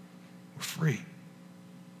 We're free.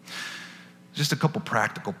 Just a couple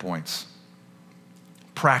practical points.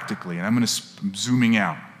 Practically, and I'm zooming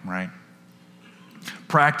out, right?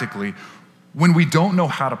 Practically, when we don't know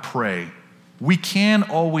how to pray, we can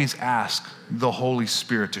always ask the Holy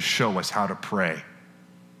Spirit to show us how to pray.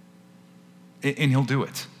 And he'll do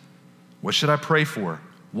it. What should I pray for?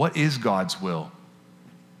 What is God's will?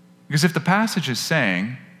 Because if the passage is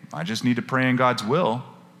saying, I just need to pray in God's will,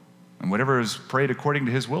 and whatever is prayed according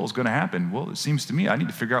to his will is going to happen, well, it seems to me I need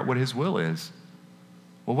to figure out what his will is.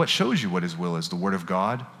 Well, what shows you what his will is? The Word of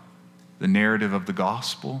God, the narrative of the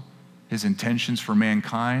gospel, his intentions for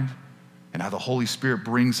mankind, and how the Holy Spirit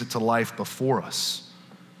brings it to life before us.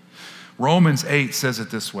 Romans 8 says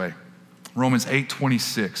it this way. Romans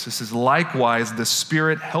 8:26. This is likewise the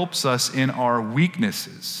Spirit helps us in our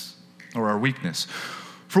weaknesses, or our weakness.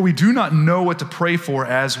 For we do not know what to pray for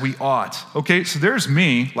as we ought. Okay, so there's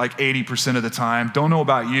me, like 80% of the time, don't know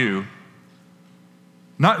about you,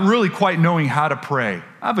 not really quite knowing how to pray.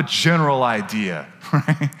 I have a general idea,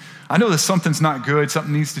 right? I know that something's not good,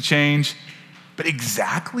 something needs to change, but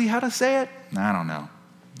exactly how to say it? I don't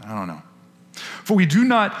know. For we do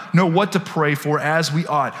not know what to pray for as we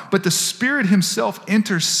ought, but the Spirit himself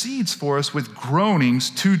intercedes for us with groanings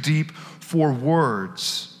too deep for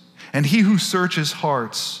words. And he who searches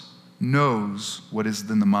hearts knows what is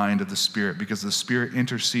in the mind of the Spirit, because the Spirit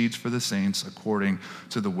intercedes for the saints according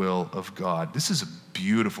to the will of God. This is a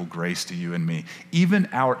beautiful grace to you and me. Even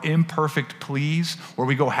our imperfect pleas, where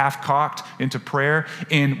we go half-cocked into prayer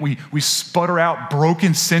and we sputter out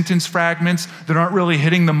broken sentence fragments that aren't really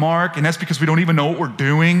hitting the mark, and that's because we don't even know what we're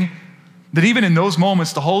doing, that even in those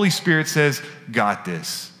moments, the Holy Spirit says, got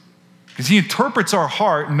this. Because he interprets our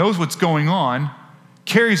heart and knows what's going on,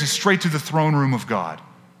 carries us straight to the throne room of God.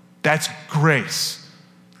 That's grace.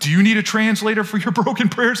 Do you need a translator for your broken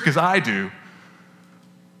prayers? Because I do.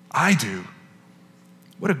 I do.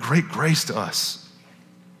 What a great grace to us.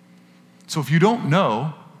 So if you don't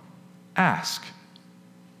know, ask.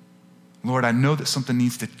 Lord, I know that something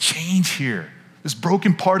needs to change here. This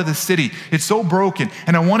broken part of the city, it's so broken,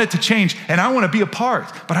 and I want it to change, and I want to be a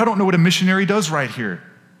part, but I don't know what a missionary does right here.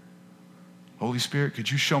 Holy Spirit,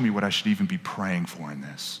 could you show me what I should even be praying for in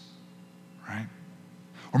this, right?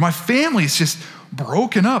 Or my family is just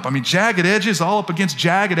broken up. I mean, jagged edges, all up against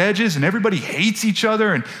jagged edges, and everybody hates each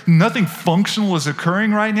other, and nothing functional is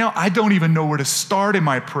occurring right now. I don't even know where to start in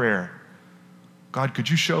my prayer. God, could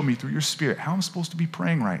you show me through your Spirit how I'm supposed to be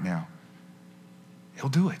praying right now? He'll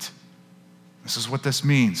do it. This is what this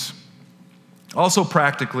means. Also,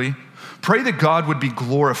 practically, pray that God would be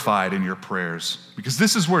glorified in your prayers, because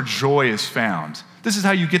this is where joy is found. This is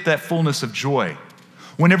how you get that fullness of joy.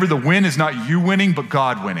 Whenever the win is not you winning, but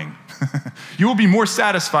God winning. You will be more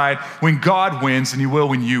satisfied when God wins than you will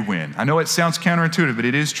when you win. I know it sounds counterintuitive, but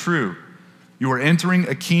it is true. You are entering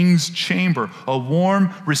a king's chamber, a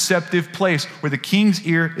warm, receptive place where the king's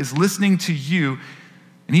ear is listening to you,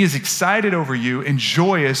 And he is excited over you and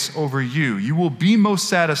joyous over you. You will be most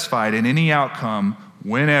satisfied in any outcome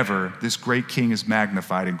whenever this great king is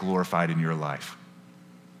magnified and glorified in your life.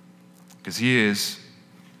 Because he is,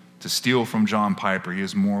 to steal from John Piper, he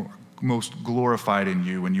is most glorified in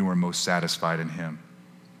you when you are most satisfied in him.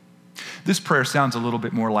 This prayer sounds a little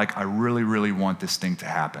bit more like, I really, really want this thing to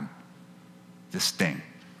happen. This thing.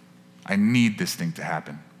 I need this thing to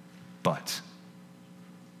happen. But,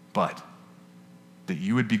 that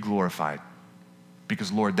you would be glorified.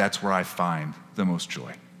 Because, Lord, that's where I find the most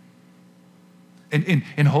joy.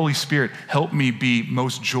 And Holy Spirit, help me be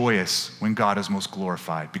most joyous when God is most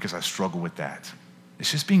glorified, because I struggle with that. It's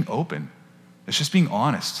just being open. It's just being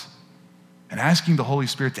honest. And asking the Holy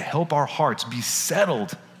Spirit to help our hearts be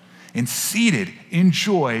settled and seated in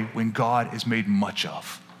joy when God is made much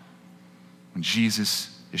of. When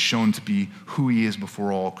Jesus is shown to be who he is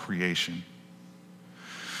before all creation.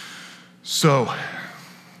 So,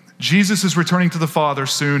 Jesus is returning to the Father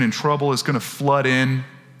soon, and trouble is going to flood in.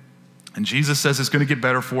 And Jesus says it's going to get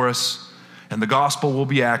better for us, and the gospel will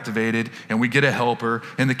be activated, and we get a helper,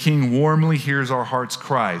 and the king warmly hears our heart's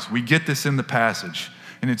cries. We get this in the passage,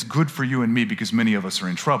 and it's good for you and me because many of us are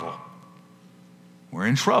in trouble. We're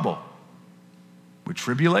in trouble with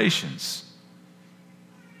tribulations,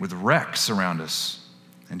 with wrecks around us.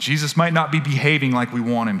 And Jesus might not be behaving like we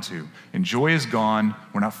want him to. And joy is gone.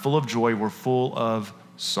 We're not full of joy. We're full of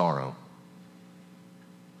sorrow.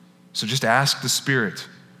 So just ask the Spirit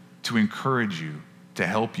to encourage you, to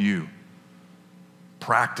help you,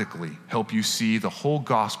 practically help you see the whole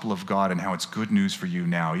gospel of God and how it's good news for you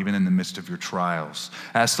now, even in the midst of your trials.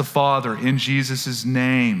 Ask the Father in Jesus'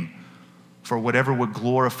 name for whatever would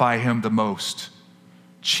glorify him the most.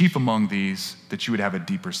 Chief among these, that you would have a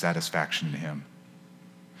deeper satisfaction in him.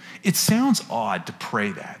 It sounds odd to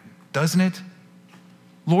pray that, doesn't it?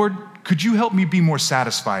 Lord, could you help me be more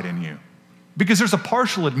satisfied in you? Because there's a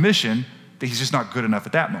partial admission that he's just not good enough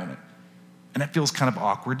at that moment. And that feels kind of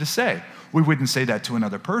awkward to say. We wouldn't say that to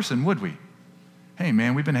another person, would we? Hey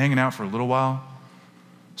man, we've been hanging out for a little while.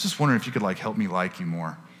 I was just wondering if you could help me like you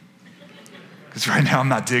more. Because right now I'm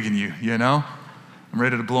not digging you, you know? I'm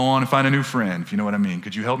ready to blow on and find a new friend, if you know what I mean.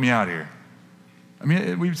 Could you help me out here? I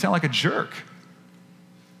mean, we would sound like a jerk.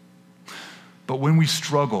 But when we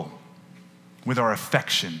struggle with our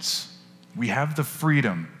affections, we have the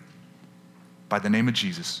freedom, by the name of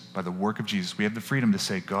Jesus, by the work of Jesus, we have the freedom to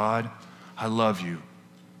say, God, I love you,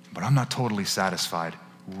 but I'm not totally satisfied.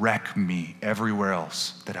 Wreck me everywhere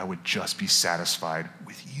else, that I would just be satisfied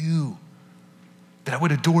with you, that I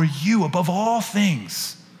would adore you above all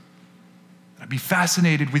things, that I'd be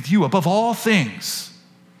fascinated with you above all things.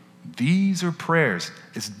 These are prayers,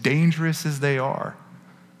 as dangerous as they are.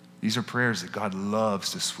 These are prayers that God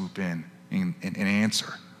loves to swoop in and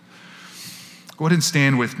answer. Go ahead and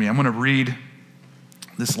stand with me. I'm going to read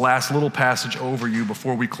this last little passage over you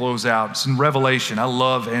before we close out. It's in Revelation. I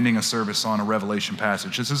love ending a service on a Revelation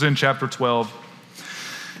passage. This is in chapter 12.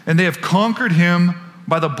 And they have conquered him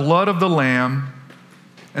by the blood of the Lamb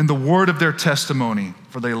and the word of their testimony,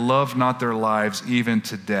 for they love not their lives even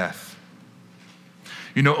to death.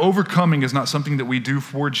 You know, overcoming is not something that we do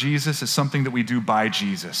for Jesus, it's something that we do by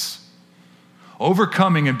Jesus.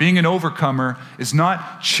 Overcoming and being an overcomer is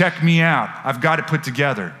not check me out, I've got it put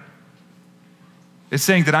together. It's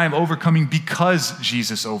saying that I am overcoming because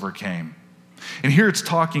Jesus overcame. And here it's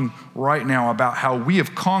talking right now about how we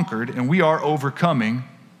have conquered and we are overcoming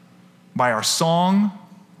by our song,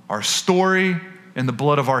 our story, and the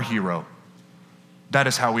blood of our hero. That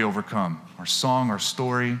is how we overcome. Our song, our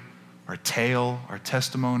story, our tale, our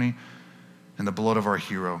testimony, and the blood of our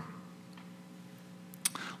hero.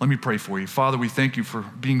 Let me pray for you. Father, we thank you for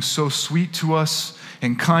being so sweet to us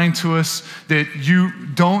and kind to us that you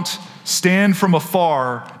don't stand from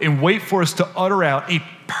afar and wait for us to utter out a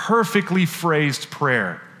perfectly phrased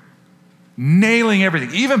prayer, nailing everything,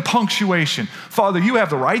 even punctuation. Father, you have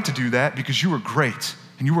the right to do that because you are great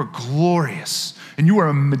and you are glorious and you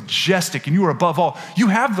are majestic and you are above all. You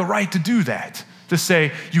have the right to do that, to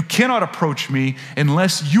say, you cannot approach me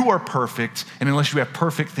unless you are perfect and unless you have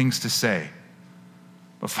perfect things to say.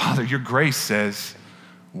 But Father, your grace says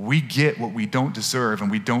we get what we don't deserve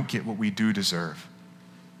and we don't get what we do deserve.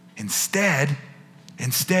 Instead,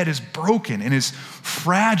 as broken and as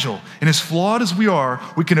fragile and as flawed as we are,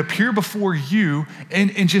 we can appear before you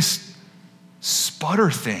and just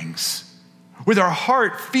sputter things with our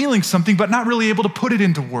heart feeling something but not really able to put it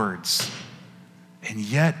into words. And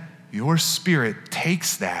yet, your Spirit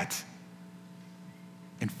takes that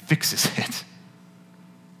and fixes it.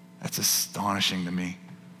 That's astonishing to me.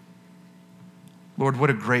 Lord,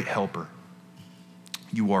 what a great helper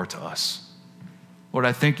you are to us. Lord,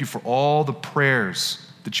 I thank you for all the prayers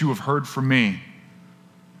that you have heard from me.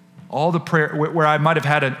 All the prayer where I might have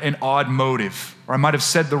had an odd motive, or I might have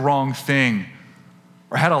said the wrong thing,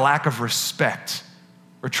 or had a lack of respect,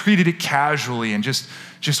 or treated it casually and just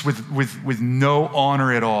with no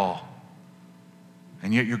honor at all.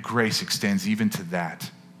 And yet your grace extends even to that.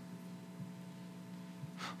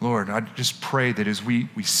 Lord, I just pray that as we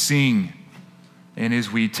sing and as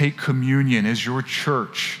we take communion as your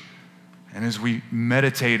church, and as we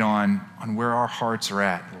meditate on where our hearts are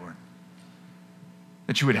at, Lord,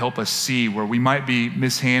 that you would help us see where we might be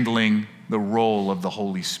mishandling the role of the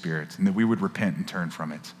Holy Spirit, and that we would repent and turn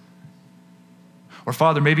from it. Or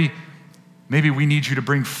Father, maybe we need you to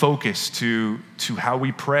bring focus to how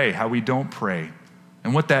we pray, how we don't pray,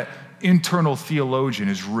 and what that internal theologian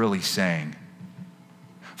is really saying.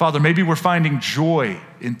 Father, maybe we're finding joy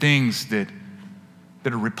in things that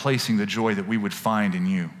are replacing the joy that we would find in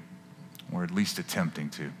you, or at least attempting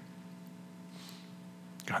to.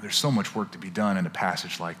 God, there's so much work to be done in a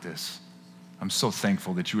passage like this. I'm so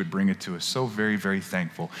thankful that you would bring it to us, so very, very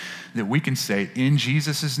thankful that we can say in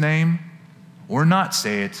Jesus' name, or not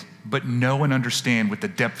say it, but know and understand with the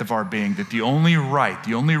depth of our being that the only right,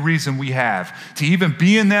 the only reason we have to even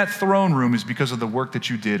be in that throne room is because of the work that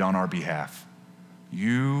you did on our behalf.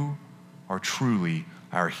 You are truly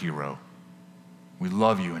our hero. We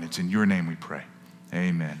love you, and it's in your name we pray.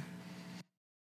 Amen.